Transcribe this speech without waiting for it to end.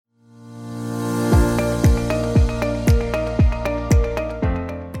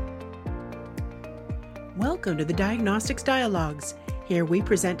Welcome to the Diagnostics Dialogues. Here we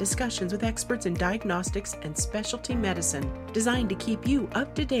present discussions with experts in diagnostics and specialty medicine, designed to keep you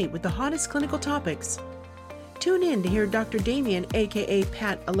up to date with the hottest clinical topics. Tune in to hear Dr. Damien, aka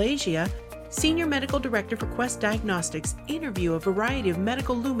Pat Alagia, Senior Medical Director for Quest Diagnostics, interview a variety of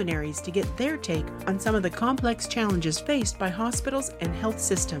medical luminaries to get their take on some of the complex challenges faced by hospitals and health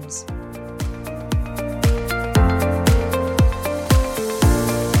systems.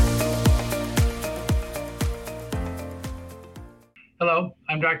 Hello,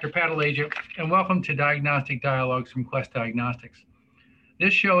 I'm Dr. Pat Alagia, and welcome to Diagnostic Dialogues from Quest Diagnostics.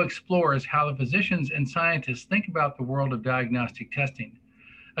 This show explores how the physicians and scientists think about the world of diagnostic testing,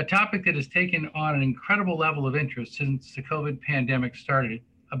 a topic that has taken on an incredible level of interest since the COVID pandemic started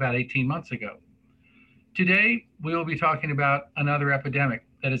about 18 months ago. Today, we will be talking about another epidemic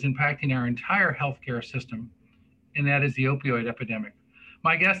that is impacting our entire healthcare system, and that is the opioid epidemic.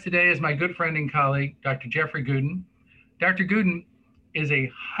 My guest today is my good friend and colleague, Dr. Jeffrey Goodin. Dr. Goodin is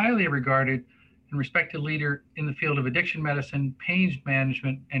a highly regarded and respected leader in the field of addiction medicine, pain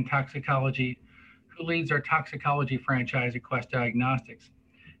management, and toxicology, who leads our toxicology franchise at Quest Diagnostics.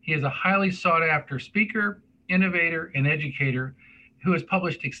 He is a highly sought after speaker, innovator, and educator who has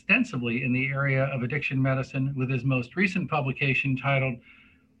published extensively in the area of addiction medicine, with his most recent publication titled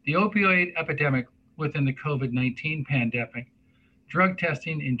The Opioid Epidemic Within the COVID-19 Pandemic, Drug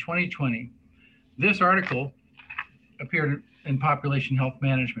Testing in 2020. This article appeared in Population Health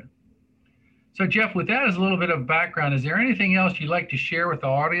Management. So Jeff, with that as a little bit of background, is there anything else you'd like to share with the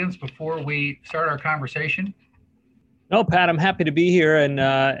audience before we start our conversation? No, Pat, I'm happy to be here,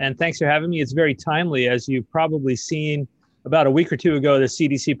 and thanks for having me. It's very timely. As you've probably seen, about a week or two ago, the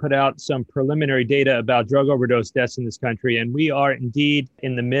CDC put out some preliminary data about drug overdose deaths in this country, and we are indeed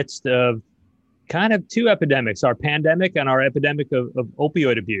in the midst of kind of two epidemics, our pandemic and our epidemic of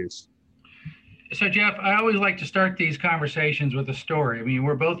opioid abuse. So Jeff, I always like to start these conversations with a story. I mean,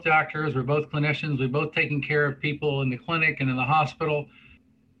 we're both doctors, we're both clinicians, we're both taking care of people in the clinic and in the hospital.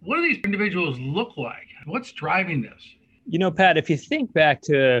 What do these individuals look like? What's driving this? You know, Pat, if you think back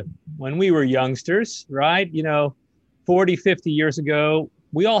to when we were youngsters, right? 40, 50 years ago,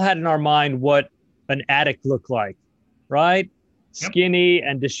 we all had in our mind what an addict looked like, right? Yep. Skinny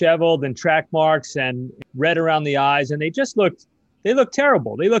and disheveled and track marks and red around the eyes. And they looked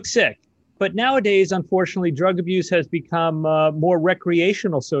terrible. They looked sick. But nowadays, unfortunately, drug abuse has become more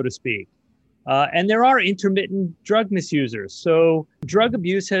recreational, so to speak. And there are intermittent drug misusers. So drug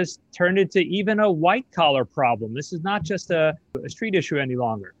abuse has turned into even a white-collar problem. This is not just a street issue any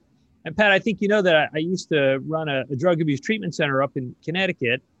longer. And Pat, I think you know that I used to run a drug abuse treatment center up in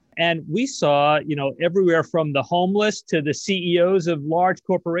Connecticut. And we saw, everywhere from the homeless to the CEOs of large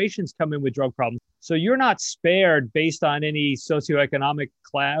corporations come in with drug problems. So you're not spared based on any socioeconomic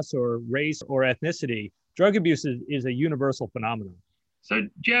class or race or ethnicity. Drug abuse is a universal phenomenon. So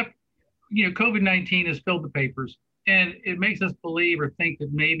Jeff, COVID-19 has filled the papers, and it makes us believe or think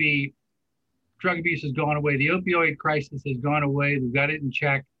that maybe drug abuse has gone away. The opioid crisis has gone away. We've got it in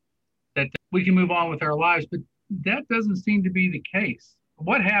check, that we can move on with our lives. But that doesn't seem to be the case.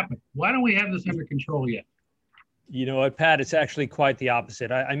 What happened? Why don't we have this under control yet? You know what, Pat, it's actually quite the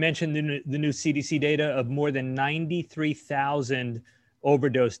opposite. I mentioned the new CDC data of more than 93,000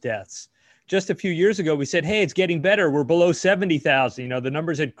 overdose deaths. Just a few years ago, we said, hey, it's getting better. We're below 70,000. The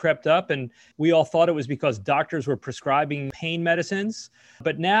numbers had crept up, and we all thought it was because doctors were prescribing pain medicines.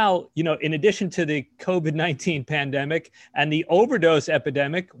 But now, in addition to the COVID-19 pandemic and the overdose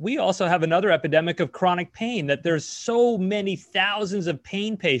epidemic, we also have another epidemic of chronic pain, that there's so many thousands of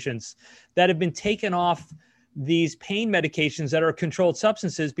pain patients that have been taken off these pain medications that are controlled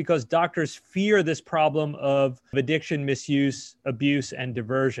substances because doctors fear this problem of addiction, misuse, abuse, and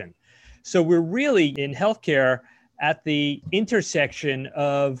diversion. So we're really in healthcare at the intersection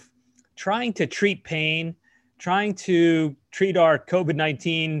of trying to treat pain, trying to treat our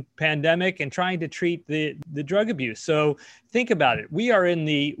COVID-19 pandemic, and trying to treat the drug abuse. So think about it. We are in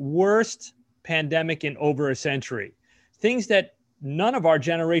the worst pandemic in over a century, things that none of our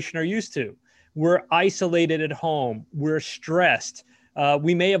generation are used to. We're isolated at home. We're stressed.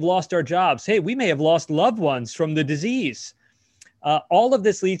 We may have lost our jobs. Hey, we may have lost loved ones from the disease. All of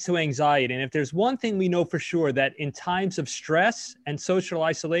this leads to anxiety. And if there's one thing we know for sure, that in times of stress and social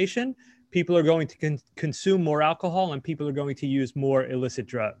isolation, people are going to consume more alcohol and people are going to use more illicit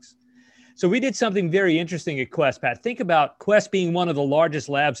drugs. So we did something very interesting at Quest, Pat. Think about Quest being one of the largest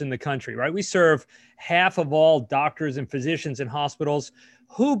labs in the country, right? We serve half of all doctors and physicians in hospitals.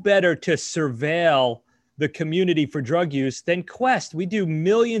 Who better to surveil the community for drug use than Quest? We do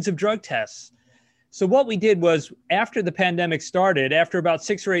millions of drug tests. So what we did was, after the pandemic started, after about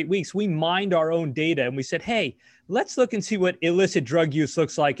 6 or 8 weeks, we mined our own data and we said, hey, let's look and see what illicit drug use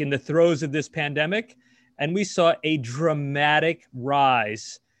looks like in the throes of this pandemic. And we saw a dramatic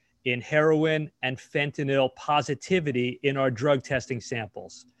rise in heroin and fentanyl positivity in our drug testing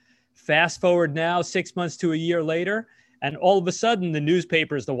samples. Fast forward now 6 months to a year later, and all of a sudden the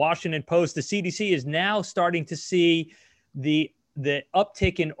newspapers, the Washington Post, the CDC is now starting to see the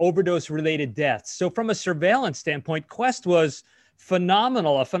uptick in overdose-related deaths. So from a surveillance standpoint, Quest was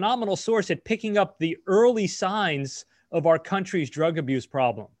phenomenal, a phenomenal source at picking up the early signs of our country's drug abuse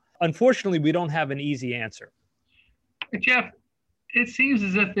problem. Unfortunately, we don't have an easy answer. Jeff, it seems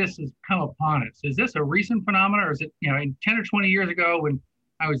as if this has come upon us. Is this a recent phenomenon, or is it, 10 or 20 years ago when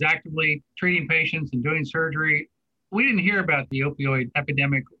I was actively treating patients and doing surgery, we didn't hear about the opioid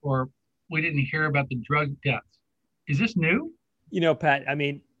epidemic, or we didn't hear about the drug deaths. Is this new? Pat,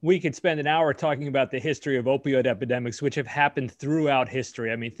 we could spend an hour talking about the history of opioid epidemics, which have happened throughout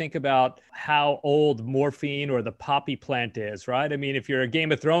history. Think about how old morphine or the poppy plant is, right? If you're a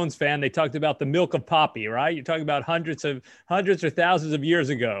Game of Thrones fan, they talked about the milk of poppy, right? You're talking about hundreds or thousands of years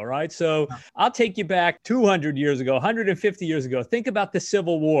ago, right? So I'll take you back 200 years ago, 150 years ago. Think about the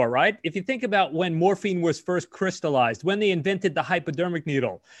Civil War, right? If you think about when morphine was first crystallized, when they invented the hypodermic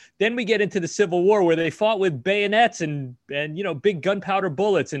needle, then we get into the Civil War where they fought with bayonets and big gunpowder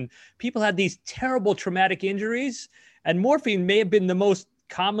bullets. And people had these terrible traumatic injuries, and morphine may have been the most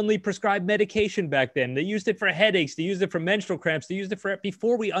commonly prescribed medication back then. They used it for headaches, they used it for menstrual cramps, they used it for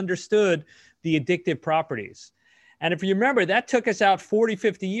before we understood the addictive properties. And if you remember, that took us out 40,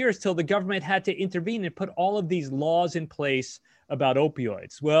 50 years till the government had to intervene and put all of these laws in place about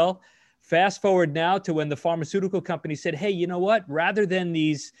opioids. Well, fast forward now to when the pharmaceutical company said, hey, you know what? Rather than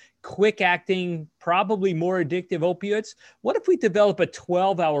these quick-acting, probably more addictive opioids, what if we develop a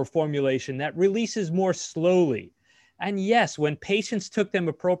 12-hour formulation that releases more slowly? And yes, when patients took them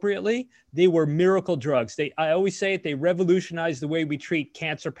appropriately, they were miracle drugs. I always say it, they revolutionized the way we treat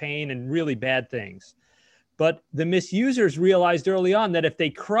cancer pain and really bad things. But the misusers realized early on that if they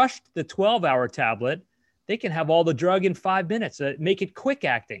crushed the 12-hour tablet, they can have all the drug in 5 minutes, make it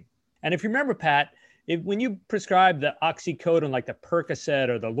quick-acting. And if you remember, Pat, when you prescribe the oxycodone, like the Percocet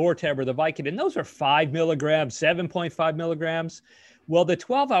or the Lortab or the Vicodin, those are 5 milligrams, 7.5 milligrams. Well, the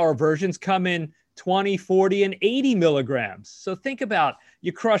 12-hour versions come in 20, 40, and 80 milligrams. So think about,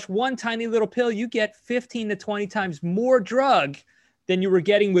 you crush one tiny little pill, you get 15 to 20 times more drug than you were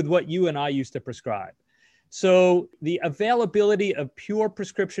getting with what you and I used to prescribe. So the availability of pure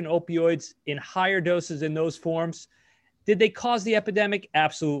prescription opioids in higher doses in those forms, did they cause the epidemic?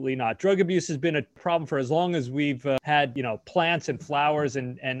 Absolutely not. Drug abuse has been a problem for as long as we've had, plants and flowers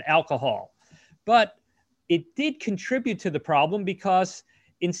and alcohol. But it did contribute to the problem because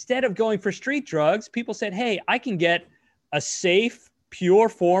instead of going for street drugs, people said, hey, I can get a safe, pure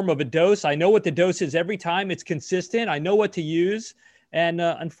form of a dose. I know what the dose is every time. It's consistent. I know what to use. And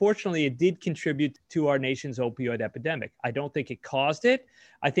unfortunately, it did contribute to our nation's opioid epidemic. I don't think it caused it.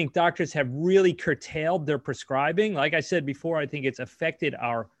 I think doctors have really curtailed their prescribing. Like I said before, I think it's affected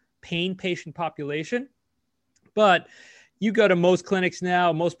our pain patient population. But you go to most clinics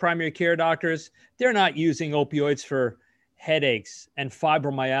now, most primary care doctors, they're not using opioids for headaches and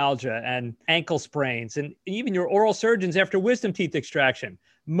fibromyalgia and ankle sprains, and even your oral surgeons after wisdom teeth extraction.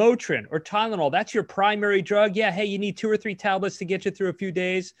 Motrin or Tylenol, that's your primary drug. Yeah, hey, you need 2 or 3 tablets to get you through a few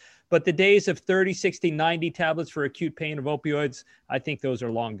days. But the days of 30, 60, 90 tablets for acute pain of opioids, I think those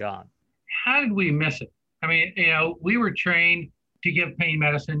are long gone. How did we miss it? We were trained to give pain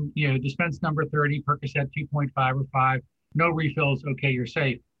medicine, dispense number 30, Percocet 2.5 or 5, no refills, okay, you're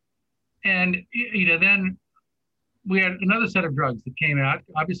safe. And, then we had another set of drugs that came out.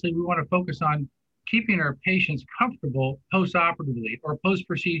 Obviously, we want to focus on keeping our patients comfortable post-operatively or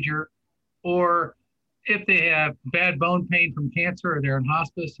post-procedure, or if they have bad bone pain from cancer or they're in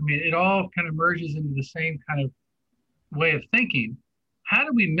hospice. It all kind of merges into the same kind of way of thinking. How do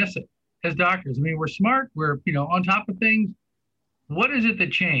we miss it as doctors? We're smart, we're on top of things. What is it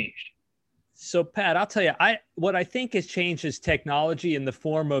that changed? So Pat, I'll tell you, what I think has changed is technology in the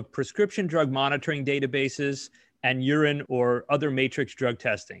form of prescription drug monitoring databases and urine or other matrix drug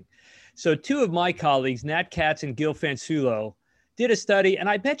testing. So 2 of my colleagues, Nat Katz and Gil Fansulo, did a study, and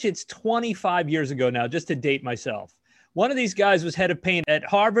I bet you it's 25 years ago now, just to date myself. One of these guys was head of pain at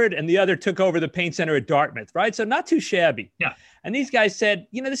Harvard, and the other took over the pain center at Dartmouth, right? So not too shabby. Yeah. And these guys said,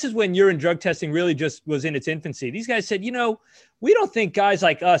 this is when urine drug testing really just was in its infancy. These guys said, we don't think guys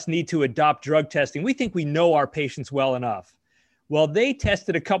like us need to adopt drug testing. We think we know our patients well enough. Well, they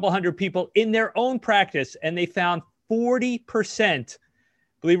tested a couple hundred people in their own practice, and they found 40%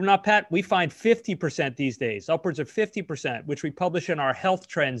 Believe it or not, Pat, we find 50% these days, upwards of 50%, which we publish in our health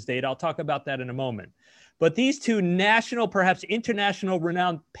trends data. I'll talk about that in a moment. But these two national, perhaps international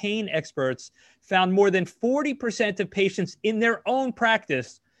renowned pain experts found more than 40% of patients in their own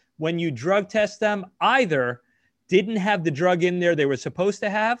practice, when you drug test them, either didn't have the drug in there they were supposed to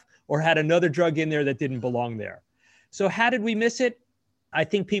have or had another drug in there that didn't belong there. So how did we miss it? I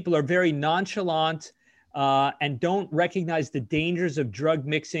think people are very nonchalant and don't recognize the dangers of drug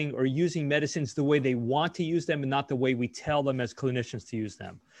mixing or using medicines the way they want to use them and not the way we tell them as clinicians to use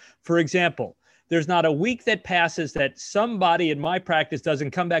them. For example, there's not a week that passes that somebody in my practice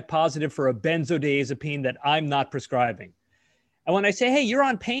doesn't come back positive for a benzodiazepine that I'm not prescribing. And when I say, hey, you're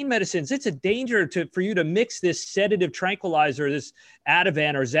on pain medicines, it's a danger for you to mix this sedative tranquilizer, this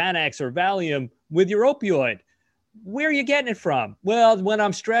Ativan or Xanax or Valium with your opioid. Where are you getting it from? Well, when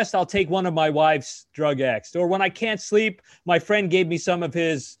I'm stressed, I'll take one of my wife's drug X. Or when I can't sleep, my friend gave me some of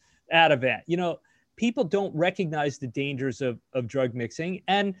his Ativan. You know, people don't recognize the dangers of drug mixing.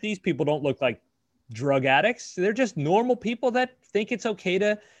 And these people don't look like drug addicts. They're just normal people that think it's okay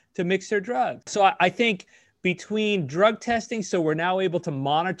to mix their drugs. So I think between drug testing, so we're now able to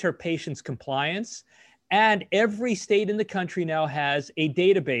monitor patients' compliance, and every state in the country now has a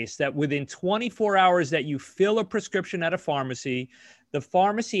database that within 24 hours that you fill a prescription at a pharmacy, the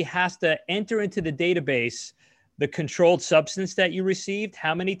pharmacy has to enter into the database the controlled substance that you received,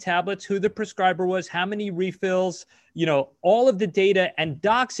 how many tablets, who the prescriber was, how many refills, you know, all of the data. And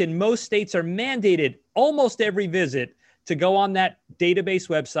docs in most states are mandated almost every visit to go on that database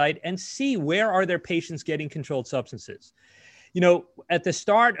website and see where are their patients getting controlled substances. You know, at the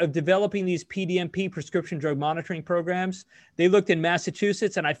start of developing these PDMP, prescription drug monitoring programs, they looked in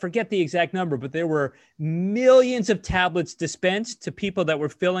Massachusetts, and I forget the exact number, but there were millions of tablets dispensed to people that were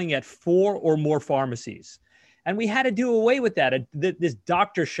filling at 4 or more pharmacies. And we had to do away with that, this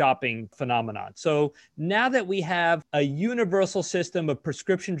doctor shopping phenomenon. So now that we have a universal system of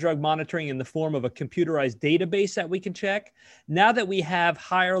prescription drug monitoring in the form of a computerized database that we can check, now that we have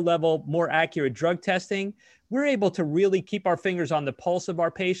higher level, more accurate drug testing, we're able to really keep our fingers on the pulse of our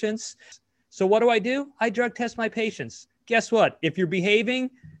patients. So what do? I drug test my patients. Guess what? If you're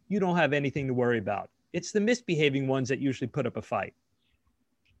behaving, you don't have anything to worry about. It's the misbehaving ones that usually put up a fight.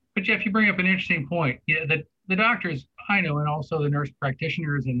 But Jeff, you bring up an interesting point. You know, the doctors I know, and also the nurse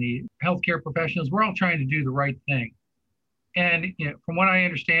practitioners and the healthcare professionals, we're all trying to do the right thing. And you know, from what I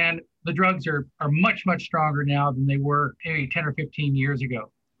understand, the drugs are much, much stronger now than they were maybe 10 or 15 years ago.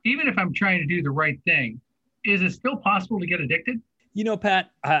 Even if I'm trying to do the right thing, is it still possible to get addicted? You know,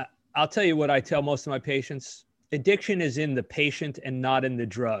 Pat, I'll tell you what I tell most of my patients. Addiction is in the patient and not in the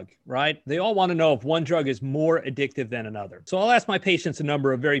drug, right? They all want to know if one drug is more addictive than another. So I'll ask my patients a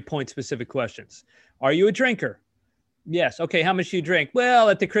number of very point-specific questions. Are you a drinker? Yes. Okay, how much do you drink? Well,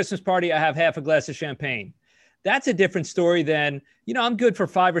 at the Christmas party, I have half a glass of champagne. That's a different story than, you know, I'm good for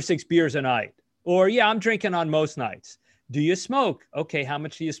 5 or 6 beers a night. Or, yeah, I'm drinking on most nights. Do you smoke? Okay, how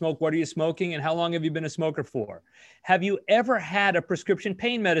much do you smoke? What are you smoking? And how long have you been a smoker for? Have you ever had a prescription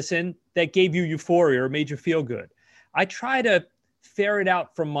pain medicine that gave you euphoria or made you feel good? I try to ferret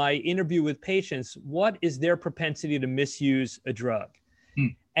out from my interview with patients, what is their propensity to misuse a drug?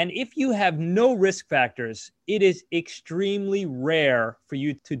 And if you have no risk factors, it is extremely rare for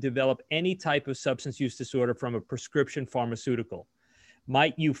you to develop any type of substance use disorder from a prescription pharmaceutical.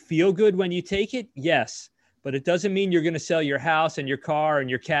 Might you feel good when you take it? Yes. But it doesn't mean you're going to sell your house and your car and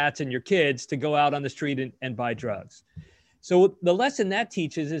your cats and your kids to go out on the street and buy drugs. So the lesson that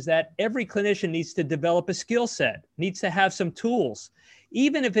teaches is that every clinician needs to develop a skill set, needs to have some tools.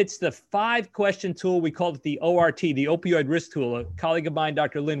 Even if it's the 5-question tool, we called it the ORT, the opioid risk tool. A colleague of mine,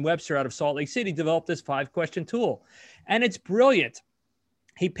 Dr. Lynn Webster out of Salt Lake City, developed this 5-question tool. And it's brilliant.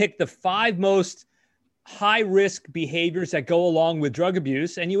 He picked the 5 most high-risk behaviors that go along with drug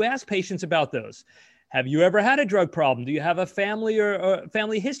abuse, and you ask patients about those. Have you ever had a drug problem? Do you have a family or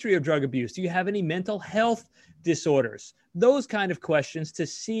family history of drug abuse? Do you have any mental health disorders? Those kind of questions to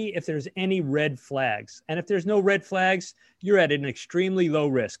see if there's any red flags. And if there's no red flags, you're at an extremely low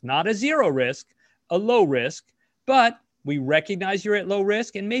risk, not a 0 risk, a low risk, but we recognize you're at low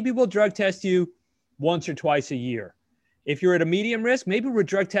risk and maybe we'll drug test you once or twice a year. If you're at a medium risk, maybe we're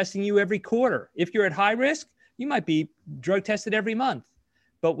drug testing you every quarter. If you're at high risk, you might be drug tested every month.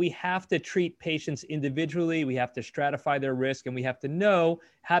 But we have to treat patients individually. We have to stratify their risk, and we have to know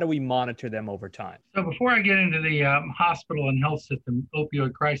how do we monitor them over time. So before I get into the hospital and health system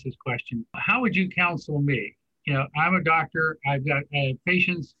opioid crisis question, how would you counsel me? You know, I'm a doctor. I've got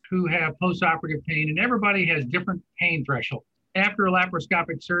patients who have postoperative pain, and everybody has different pain thresholds. After a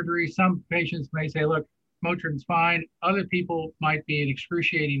laparoscopic surgery, some patients may say, look, Motrin's fine. Other people might be in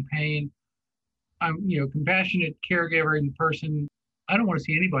excruciating pain. I'm, compassionate caregiver in person. I don't want to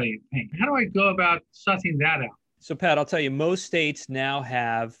see anybody in pain. How do I go about sussing that out? So, Pat, I'll tell you, most states now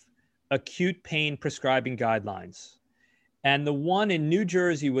have acute pain prescribing guidelines. And the one in New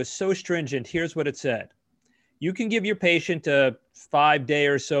Jersey was so stringent. Here's what it said. You can give your patient a 5-day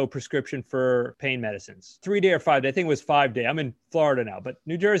or so prescription for pain medicines. 3-day or 5-day. I think it was 5-day. I'm in Florida now, but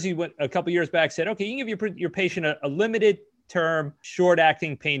New Jersey went a couple years back, said, okay, you can give your patient a limited term,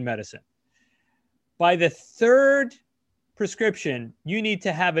 short-acting pain medicine. By the 3rd prescription, you need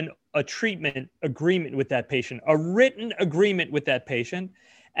to have a treatment agreement with that patient, a written agreement with that patient.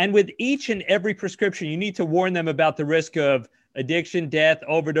 And with each and every prescription, you need to warn them about the risk of addiction, death,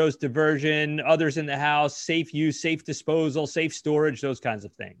 overdose, diversion, others in the house, safe use, safe disposal, safe storage, those kinds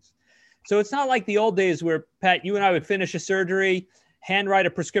of things. So it's not like the old days where, Pat, you and I would finish a surgery, handwrite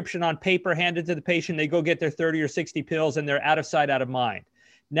a prescription on paper, hand it to the patient, they go get their 30 or 60 pills, and they're out of sight, out of mind.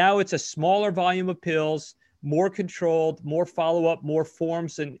 Now it's a smaller volume of pills, more controlled, more follow-up, more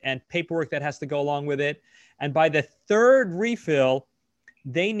forms and paperwork that has to go along with it. And by the 3rd refill,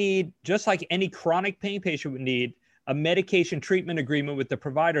 they need, just like any chronic pain patient would need, a medication treatment agreement with the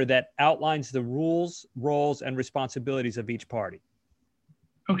provider that outlines the rules, roles, and responsibilities of each party.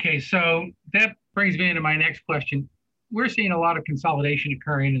 Okay, so that brings me into my next question. We're seeing a lot of consolidation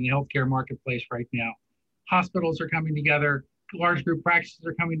occurring in the healthcare marketplace right now. Hospitals are coming together, large group practices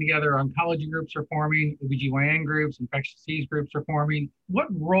are coming together, oncology groups are forming, OBGYN groups, infectious disease groups are forming. What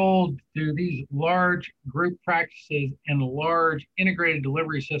role do these large group practices and large integrated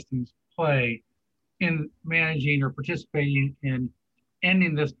delivery systems play in managing or participating in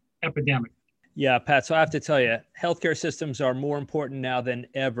ending this epidemic? Yeah, Pat, so I have to tell you, healthcare systems are more important now than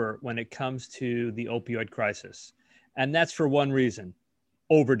ever when it comes to the opioid crisis. And that's for one reason: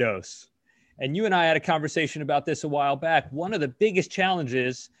 overdose. And you and I had a conversation about this a while back. One of the biggest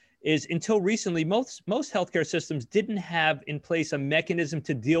challenges is, until recently, most healthcare systems didn't have in place a mechanism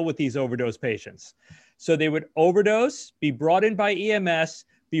to deal with these overdose patients. So they would overdose, be brought in by EMS,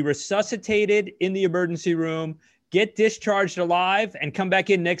 be resuscitated in the emergency room, get discharged alive, and come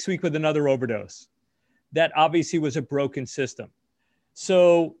back in next week with another overdose. That obviously was a broken system.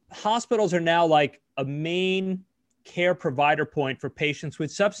 So hospitals are now like a main care provider point for patients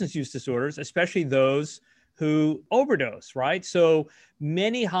with substance use disorders, especially those who overdose, right? So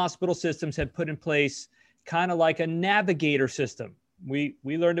many hospital systems have put in place kind of like a navigator system. We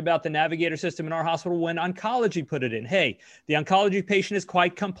learned about the navigator system in our hospital when oncology put it in. Hey, the oncology patient is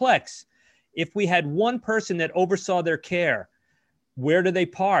quite complex. If we had one person that oversaw their care, where do they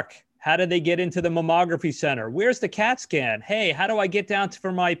park? How do they get into the mammography center? Where's the CAT scan? Hey, how do I get down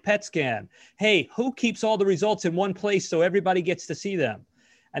for my PET scan? Hey, who keeps all the results in one place so everybody gets to see them?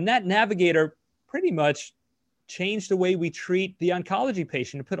 And that navigator pretty much changed the way we treat the oncology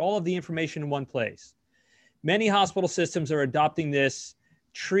patient to put all of the information in one place. Many hospital systems are adopting this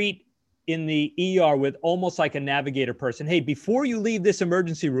treat in the ER with almost like a navigator person. Hey, before you leave this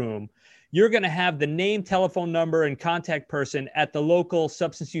emergency room, you're going to have the name, telephone number, and contact person at the local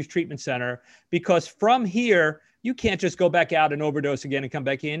substance use treatment center, because from here, you can't just go back out and overdose again and come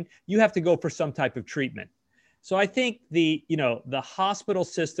back in. You have to go for some type of treatment. So I think the hospital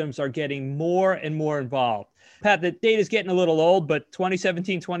systems are getting more and more involved. Pat, the data is getting a little old, but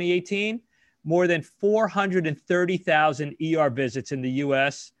 2017, 2018, more than 430,000 ER visits in the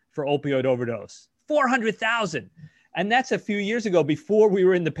US for opioid overdose. 400,000. And that's a few years ago, before we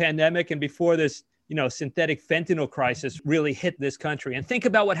were in the pandemic and before this, synthetic fentanyl crisis really hit this country. And think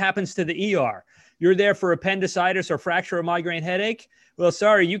about what happens to the ER. You're there for appendicitis or fracture or migraine headache. Well,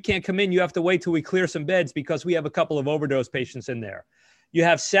 sorry, you can't come in. You have to wait till we clear some beds because we have a couple of overdose patients in there. You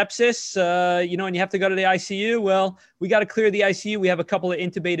have sepsis, and you have to go to the ICU. Well, we got to clear the ICU. We have a couple of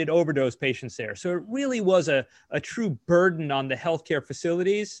intubated overdose patients there. So it really was a true burden on the healthcare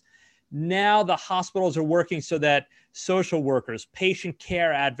facilities. Now the hospitals are working so that social workers, patient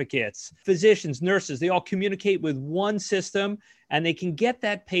care advocates, physicians, nurses, they all communicate with one system, and they can get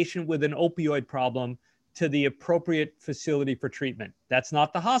that patient with an opioid problem to the appropriate facility for treatment. That's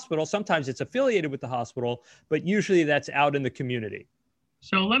not the hospital. Sometimes it's affiliated with the hospital, but usually that's out in the community.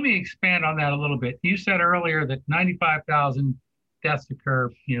 So let me expand on that a little bit. You said earlier that 95,000 deaths occur,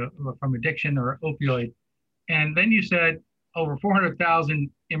 from addiction or opioid. And then you said over 400,000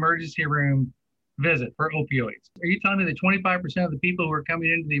 emergency room visit for opioids. Are you telling me that 25% of the people who are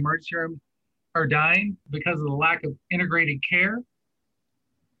coming into the emergency room are dying because of the lack of integrated care?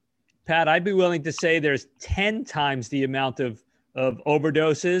 Pat, I'd be willing to say there's 10 times the amount of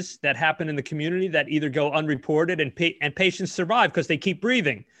overdoses that happen in the community that either go unreported and patients survive because they keep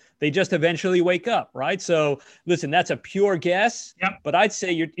breathing. They just eventually wake up, right? So listen, that's a pure guess, Yep. but I'd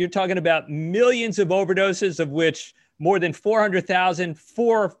say you're talking about millions of overdoses, of which more than 400,000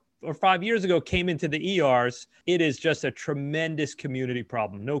 4 or 5 years ago came into the ERs. It is just a tremendous community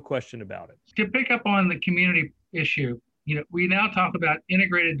problem, no question about it. To pick up on the community issue, we now talk about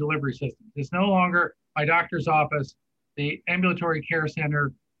integrated delivery systems. It's no longer my doctor's office, the ambulatory care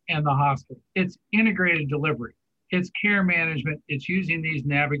center, and the hospital. It's integrated delivery. It's care management. It's using these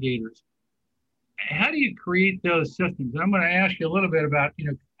navigators. How do you create those systems? And I'm going to ask you a little bit about,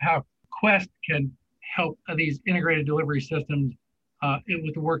 how Quest can help these integrated delivery systems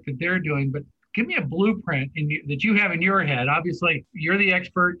with the work that they're doing. But give me a blueprint that you have in your head. Obviously, you're the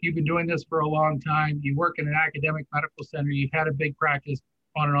expert. You've been doing this for a long time. You work in an academic medical center. You've had a big practice,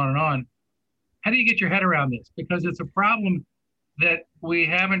 on and on and on. How do you get your head around this? Because it's a problem that we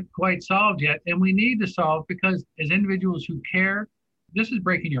haven't quite solved yet, and we need to solve, because as individuals who care, this is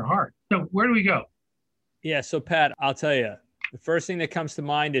breaking your heart. So where do we go? Yeah, so Pat, I'll tell you, the first thing that comes to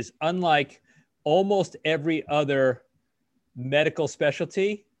mind is, unlike almost every other medical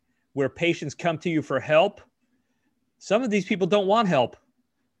specialty where patients come to you for help, some of these people don't want help.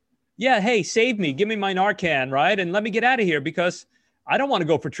 Yeah, hey, save me, give me my Narcan, right? And let me get out of here, because I don't want to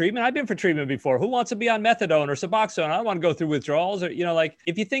go for treatment. I've been for treatment before. Who wants to be on methadone or Suboxone? I don't want to go through withdrawals. Or,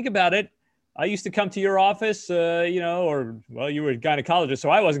 if you think about it, I used to come to your office, you were a gynecologist, so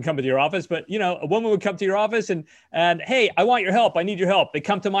I wasn't coming to your office, but, a woman would come to your office and, hey, I want your help. I need your help. They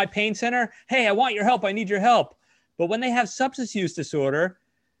come to my pain center. Hey, I want your help. I need your help. But when they have substance use disorder,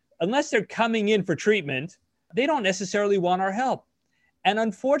 unless they're coming in for treatment, they don't necessarily want our help. And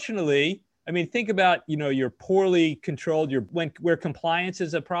unfortunately, think about, you're poorly controlled. Where compliance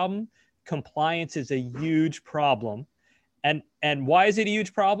is a problem. Compliance is a huge problem. And why is it a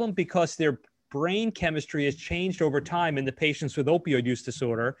huge problem? Because their brain chemistry has changed over time in the patients with opioid use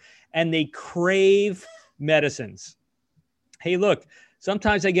disorder, and they crave medicines. Hey, look,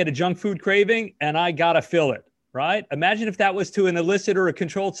 sometimes I get a junk food craving and I gotta fill it, right? Imagine if that was to an illicit or a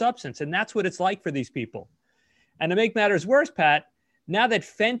controlled substance, and that's what it's like for these people. And to make matters worse, Pat, now that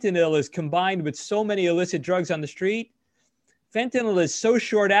fentanyl is combined with so many illicit drugs on the street, fentanyl is so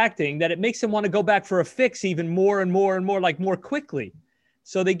short acting that it makes them want to go back for a fix even more and more and more, like more quickly.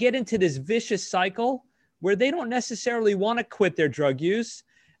 So they get into this vicious cycle where they don't necessarily want to quit their drug use.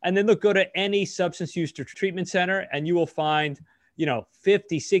 And then go to any substance use treatment center and you will find,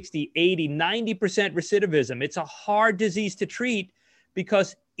 50, 60, 80, 90% recidivism. It's a hard disease to treat,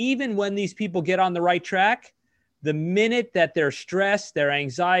 because even when these people get on the right track, the minute that their stress, their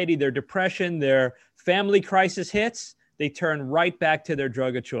anxiety, their depression, their family crisis hits, they turn right back to their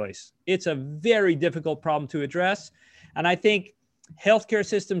drug of choice. It's a very difficult problem to address. And I think healthcare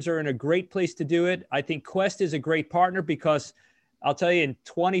systems are in a great place to do it. I think Quest is a great partner, because I'll tell you, in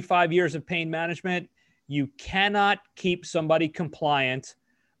 25 years of pain management, you cannot keep somebody compliant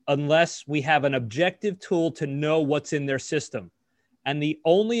unless we have an objective tool to know what's in their system. And the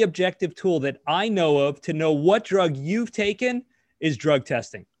only objective tool that I know of to know what drug you've taken is drug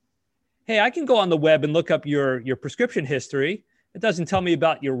testing. Hey, I can go on the web and look up your prescription history. It doesn't tell me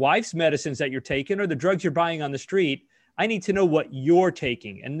about your wife's medicines that you're taking or the drugs you're buying on the street. I need to know what you're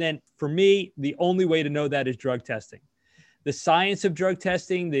taking. And then for me, the only way to know that is drug testing. The science of drug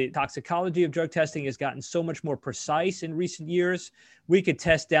testing, the toxicology of drug testing has gotten so much more precise in recent years. We could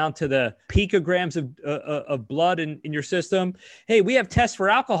test down to the picograms of blood in your system. Hey, we have tests for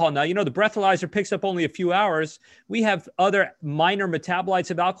alcohol now. The breathalyzer picks up only a few hours. We have other minor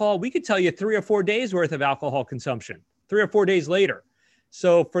metabolites of alcohol. We could tell you 3 or 4 days worth of alcohol consumption, 3 or 4 days later.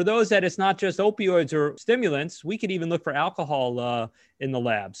 So for those that it's not just opioids or stimulants, we could even look for alcohol in the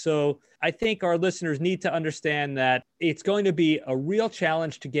lab. So I think our listeners need to understand that it's going to be a real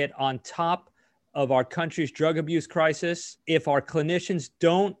challenge to get on top of our country's drug abuse crisis if our clinicians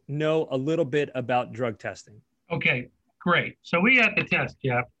don't know a little bit about drug testing. Okay, great. So we got the test,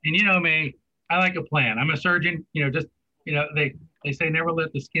 Jeff. And you know me, I like a plan. I'm a surgeon, they say never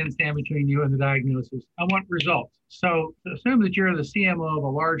let the skin stand between you and the diagnosis. I want results. So assume that you're the CMO of a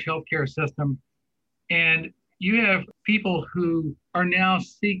large healthcare system and you have people who are now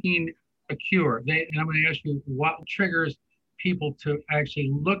seeking a cure. And I'm going to ask you what triggers people to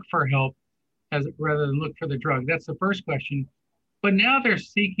actually look for help rather than look for the drug. That's the first question. But now they're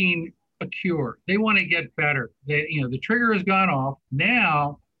seeking a cure. They want to get better. The trigger has gone off.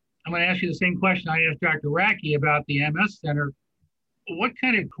 Now I'm going to ask you the same question I asked Dr. Racky about the MS Center. What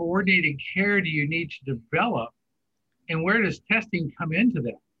kind of coordinated care do you need to develop, and where does testing come into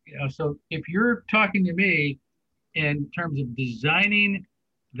that? So if you're talking to me in terms of designing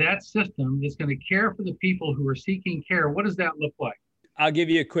that system that's going to care for the people who are seeking care, what does that look like? I'll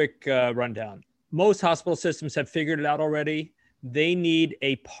give you a quick rundown. Most hospital systems have figured it out already. They need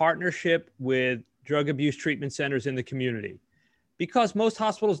a partnership with drug abuse treatment centers in the community, because most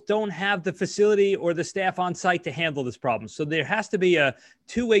hospitals don't have the facility or the staff on site to handle this problem. So there has to be a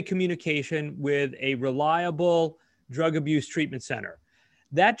two-way communication with a reliable drug abuse treatment center.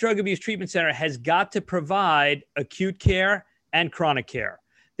 That drug abuse treatment center has got to provide acute care and chronic care.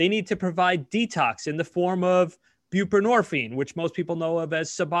 They need to provide detox in the form of buprenorphine, which most people know of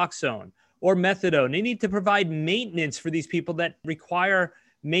as Suboxone, or methadone. They need to provide maintenance for these people that require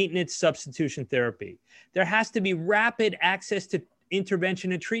maintenance substitution therapy. There has to be rapid access to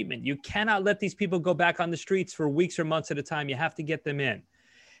intervention and treatment. You cannot let these people go back on the streets for weeks or months at a time. You have to get them in.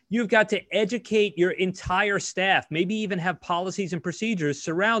 You've got to educate your entire staff, maybe even have policies and procedures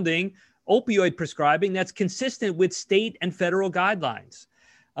surrounding opioid prescribing that's consistent with state and federal guidelines.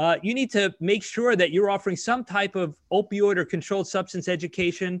 You need to make sure that you're offering some type of opioid or controlled substance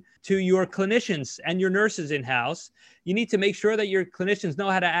education to your clinicians and your nurses in-house. You need to make sure that your clinicians know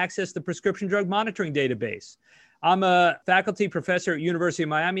how to access the prescription drug monitoring database. I'm a faculty professor at University of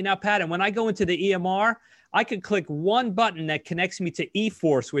Miami now, Pat, and when I go into the EMR, I can click one button that connects me to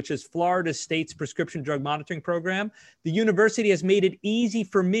eForce, which is Florida State's prescription drug monitoring program. The university has made it easy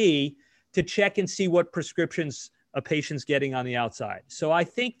for me to check and see what prescriptions a patient's getting on the outside. So I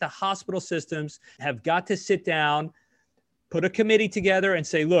think the hospital systems have got to sit down, put a committee together and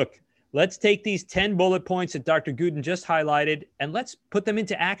say, look, let's take these 10 bullet points that Dr. Gooden just highlighted and let's put them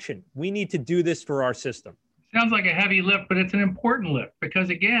into action. We need to do this for our system. Sounds like a heavy lift, but it's an important lift because,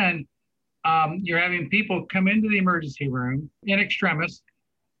 again, you're having people come into the emergency room in extremis.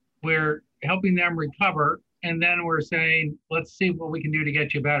 We're helping them recover, and then we're saying, let's see what we can do to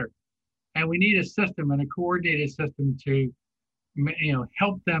get you better. And we need a system and a coordinated system to,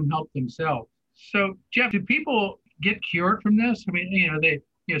 help them help themselves. So, Jeff, do people get cured from this? I mean,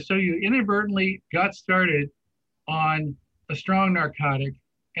 so you inadvertently got started on a strong narcotic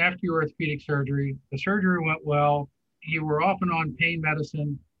after your orthopedic surgery. The surgery went well. You were off and on pain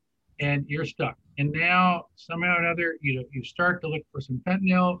medicine, and you're stuck. And now, somehow or another, you start to look for some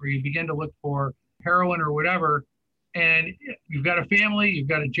fentanyl, or you begin to look for heroin or whatever. And you've got a family, you've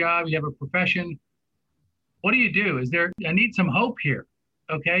got a job, you have a profession. What do you do? I need some hope here.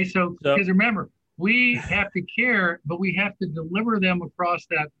 Okay. So because remember, we have to care, but we have to deliver them across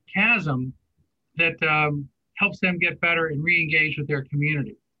that chasm that helps them get better and re-engage with their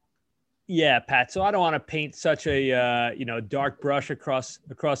community. Yeah, Pat. So I don't want to paint such a dark brush across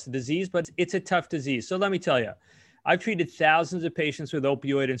the disease, but it's a tough disease. So let me tell you, I've treated thousands of patients with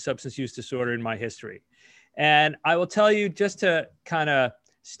opioid and substance use disorder in my history. And I will tell you, just to kind of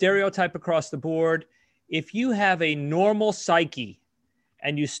stereotype across the board, if you have a normal psyche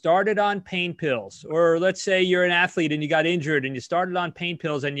and you started on pain pills, or let's say you're an athlete and you got injured and you started on pain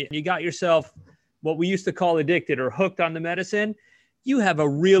pills and you got yourself what we used to call addicted or hooked on the medicine, you have a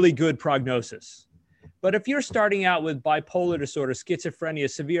really good prognosis. But if you're starting out with bipolar disorder, schizophrenia,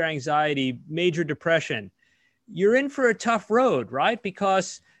 severe anxiety, major depression, you're in for a tough road, right?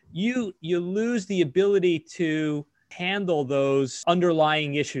 Because you lose the ability to handle those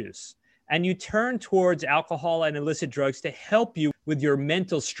underlying issues, and you turn towards alcohol and illicit drugs to help you with your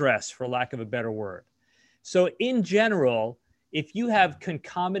mental stress, for lack of a better word. So in general, if you have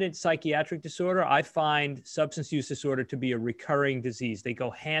concomitant psychiatric disorder, I find substance use disorder to be a recurring disease. They go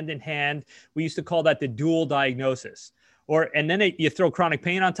hand in hand. We used to call that the dual diagnosis. And then you throw chronic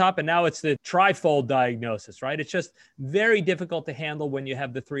pain on top, and now it's the trifold diagnosis, right? It's just very difficult to handle when you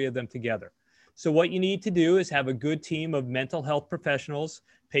have the three of them together. So what you need to do is have a good team of mental health professionals.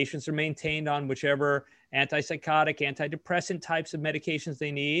 Patients are maintained on whichever antipsychotic, antidepressant types of medications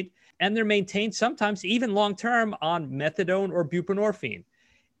they need, and they're maintained sometimes even long-term on methadone or buprenorphine.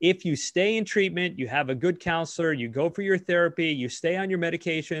 If you stay in treatment, you have a good counselor, you go for your therapy, you stay on your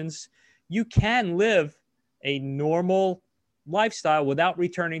medications, you can live a normal lifestyle without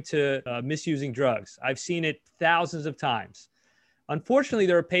returning to misusing drugs. I've seen it thousands of times. Unfortunately,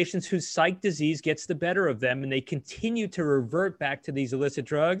 there are patients whose psych disease gets the better of them and they continue to revert back to these illicit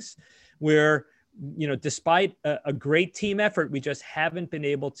drugs where, despite a great team effort, we just haven't been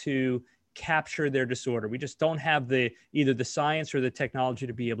able to capture their disorder. We just don't have either the science or the technology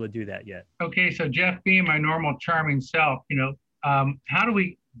to be able to do that yet. Okay, so Jeff, being my normal charming self, how do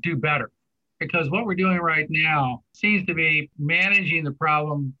we do better? Because what we're doing right now seems to be managing the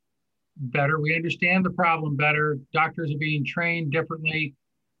problem better. We understand the problem better. Doctors are being trained differently.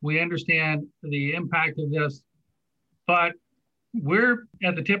 We understand the impact of this, but we're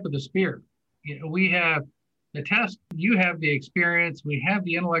at the tip of the spear. We have the test, you have the experience, we have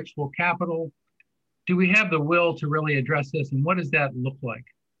the intellectual capital. do we have the will to really address this? And what does that look like?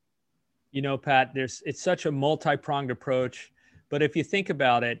 You know, Pat, it's such a multi-pronged approach. But if you think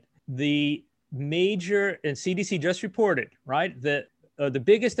about it, the major, and CDC just reported, right, the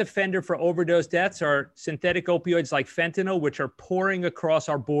biggest offender for overdose deaths are synthetic opioids like fentanyl, which are pouring across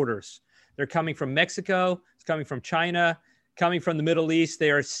our borders. They're coming from Mexico, it's coming from China, coming from the Middle East.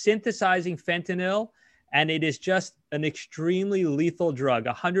 They are synthesizing fentanyl, and it is just an extremely lethal drug,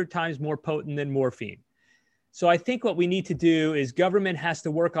 100 times more potent than morphine. So I think what we need to do is government has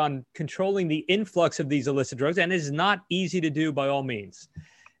to work on controlling the influx of these illicit drugs, and it is not easy to do by all means.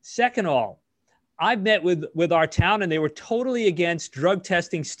 Second of all, I've met with our town, and they were totally against drug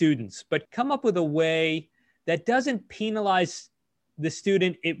testing students, but come up with a way that doesn't penalize the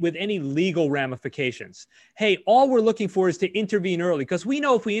student with any legal ramifications. Hey, all we're looking for is to intervene early, because we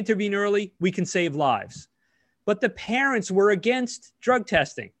know if we intervene early, we can save lives. But the parents were against drug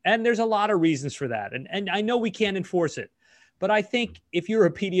testing, and there's a lot of reasons for that. And I know we can't enforce it, but I think if you're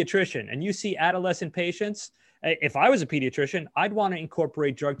a pediatrician and you see adolescent patients, if I was a pediatrician, I'd want to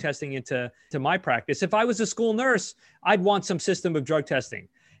incorporate drug testing into my practice. If I was a school nurse, I'd want some system of drug testing.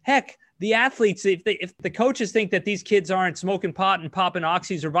 Heck, the athletes, if the coaches think that these kids aren't smoking pot and popping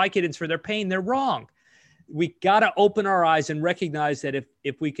oxys or Vicodins for their pain, they're wrong. We got to open our eyes and recognize that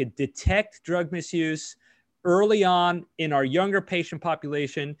if we could detect drug misuse early on in our younger patient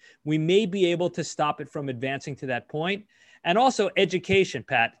population, we may be able to stop it from advancing to that point. And also education,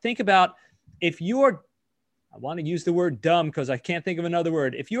 Pat. Think about if you're, I want to use the word dumb because I can't think of another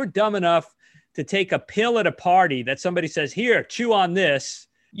word. If you're dumb enough to take a pill at a party that somebody says, here, chew on this,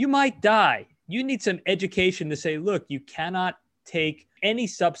 you might die. You need some education to say, look, you cannot take any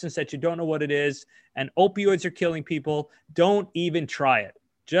substance that you don't know what it is, and opioids are killing people. Don't even try it.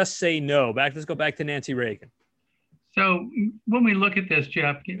 Just say no. Let's go back to Nancy Reagan. So when we look at this,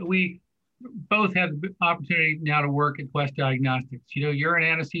 Jeff, we both have the opportunity now to work at Quest Diagnostics. You know, you're an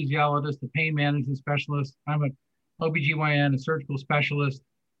anesthesiologist, a pain management specialist. I'm an OBGYN, a surgical specialist.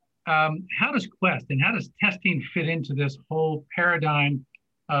 How does Quest and how does testing fit into this whole paradigm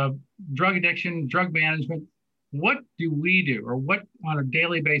of drug addiction, drug management? What do we do, or what on a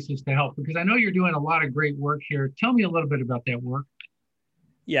daily basis to help? Because I know you're doing a lot of great work here. Tell me a little bit about that work.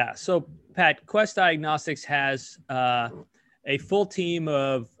 Yeah. So, Pat, Quest Diagnostics has a full team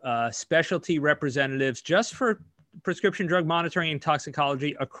of specialty representatives just for prescription drug monitoring and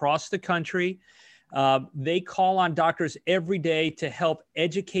toxicology across the country. They call on doctors every day to help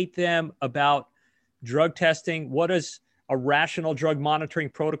educate them about drug testing. What does a rational drug monitoring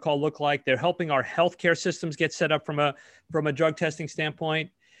protocol look like? They're helping our healthcare systems get set up from a drug testing standpoint.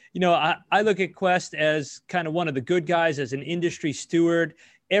 You know, I look at Quest as kind of one of the good guys, as an industry steward.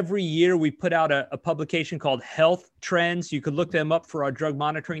 Every year we put out a publication called Health Trends. You could look them up for our drug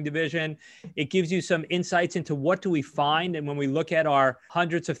monitoring division. It gives you some insights into what do we find. And when we look at our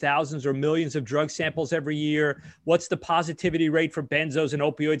hundreds of thousands or millions of drug samples every year, what's the positivity rate for benzos and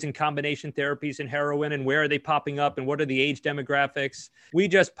opioids and combination therapies and heroin, and where are they popping up, and what are the age demographics? We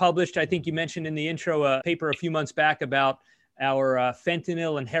just published, I think you mentioned in the intro, a paper a few months back about our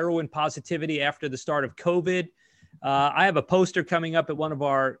fentanyl and heroin positivity after the start of COVID. I have a poster coming up at one of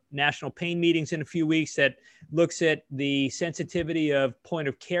our national pain meetings in a few weeks that looks at the sensitivity of point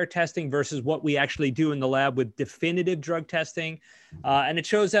of care testing versus what we actually do in the lab with definitive drug testing. And it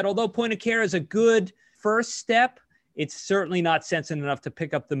shows that although point of care is a good first step, it's certainly not sensitive enough to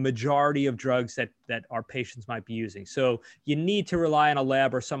pick up the majority of drugs that our patients might be using. So you need to rely on a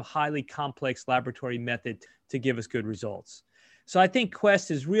lab or some highly complex laboratory method to give us good results. So I think Quest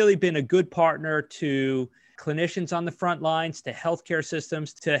has really been a good partner to clinicians on the front lines, to healthcare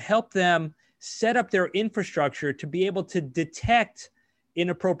systems, to help them set up their infrastructure to be able to detect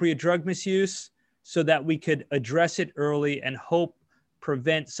inappropriate drug misuse so that we could address it early and hope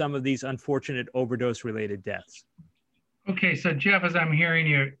prevent some of these unfortunate overdose-related deaths. Okay, so Jeff, as I'm hearing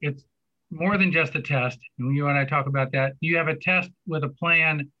you, it's more than just a test. And you and I talk about that. You have a test with a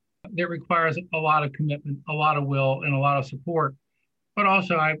plan that requires a lot of commitment, a lot of will, and a lot of support. But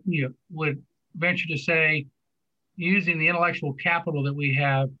also, I would venture to say, using the intellectual capital that we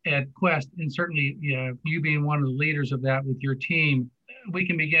have at Quest, and certainly you being one of the leaders of that with your team, we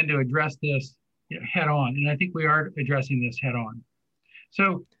can begin to address this head on. And I think we are addressing this head on.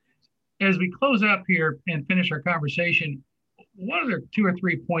 So as we close up here and finish our conversation, what are the 2 or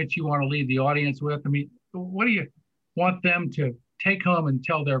 3 points you want to leave the audience with? I mean, what do you want them to take home and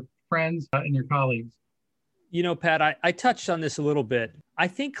tell their friends and their colleagues? You know, Pat, I touched on this a little bit. I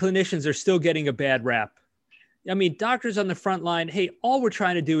think clinicians are still getting a bad rap. I mean, doctors on the front line, hey, all we're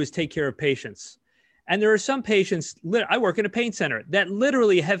trying to do is take care of patients. And there are some patients, I work in a pain center, that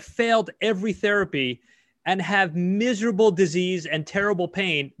literally have failed every therapy and have miserable disease and terrible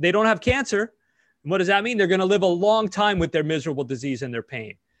pain. They don't have cancer. What does that mean? They're going to live a long time with their miserable disease and their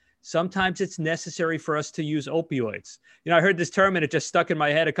pain. Sometimes it's necessary for us to use opioids. I heard this term and it just stuck in my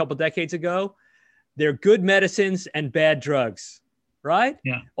head a couple decades ago. They're good medicines and bad drugs, right?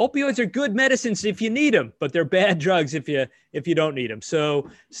 Yeah. Opioids are good medicines if you need them, but they're bad drugs if you don't need them. So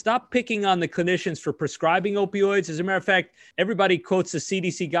stop picking on the clinicians for prescribing opioids. As a matter of fact, everybody quotes the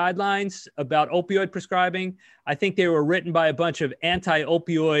CDC guidelines about opioid prescribing. I think they were written by a bunch of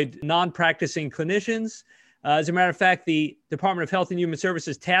anti-opioid, non-practicing clinicians. As a matter of fact, the Department of Health and Human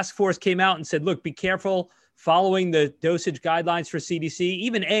Services task force came out and said, look, be careful following the dosage guidelines for CDC.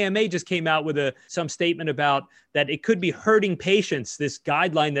 Even AMA just came out with some statement about that it could be hurting patients, this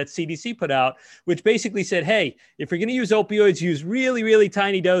guideline that CDC put out, which basically said, hey, if you're going to use opioids, use really, really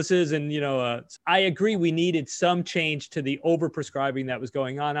tiny doses. And, I agree we needed some change to the overprescribing that was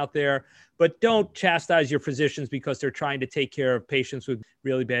going on out there, but don't chastise your physicians because they're trying to take care of patients with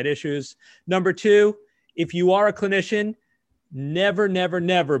really bad issues. Number two, if you are a clinician, never, never,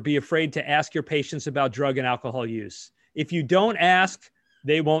 never be afraid to ask your patients about drug and alcohol use. If you don't ask,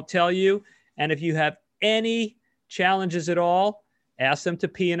 they won't tell you. And if you have any challenges at all, ask them to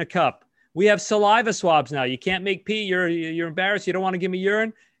pee in a cup. We have saliva swabs now. You can't make pee. You're embarrassed. You don't want to give me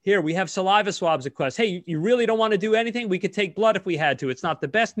urine. Here, we have saliva swabs at Quest. Hey, you really don't want to do anything? We could take blood if we had to. It's not the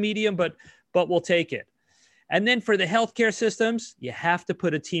best medium, but we'll take it. And then for the healthcare systems, you have to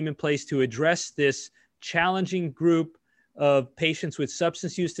put a team in place to address this challenging group of patients with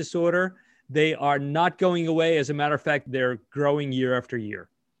substance use disorder. They are not going away. As a matter of fact, they're growing year after year.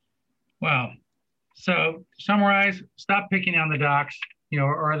 Wow. So summarize, stop picking on the docs,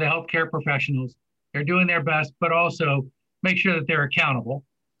 or the healthcare professionals. They're doing their best, but also make sure that they're accountable.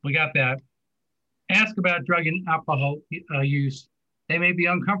 We got that. Ask about drug and alcohol use. They may be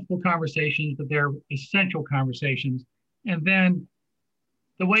uncomfortable conversations, but they're essential conversations. And then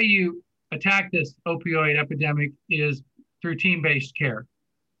the way you attack this opioid epidemic is through team-based care.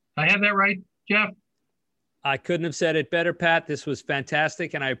 I have that right, Jeff? I couldn't have said it better, Pat. This was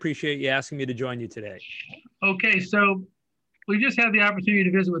fantastic, and I appreciate you asking me to join you today. Okay, so we just had the opportunity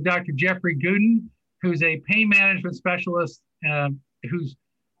to visit with Dr. Jeffrey Gooden, who's a pain management specialist who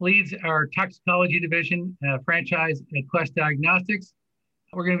leads our toxicology division franchise at Quest Diagnostics.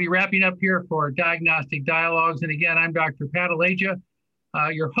 We're going to be wrapping up here for Diagnostic Dialogues. And again, I'm Dr. Pat Alagia,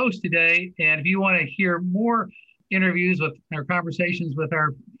 your host today. And if you want to hear more interviews with our conversations with our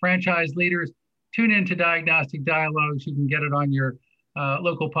franchise leaders, tune into Diagnostic Dialogues. You can get it on your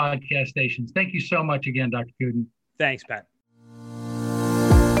local podcast stations. Thank you so much again, Dr. Gooden. Thanks, Pat.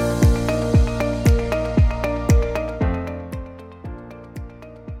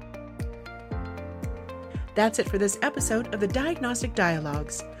 That's it for this episode of the Diagnostic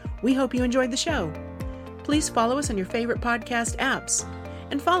Dialogues. We hope you enjoyed the show. Please follow us on your favorite podcast apps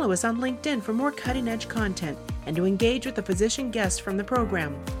and follow us on LinkedIn for more cutting-edge content and to engage with the physician guests from the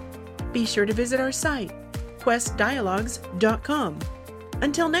program. Be sure to visit our site, questdialogues.com.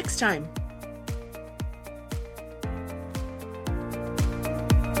 Until next time.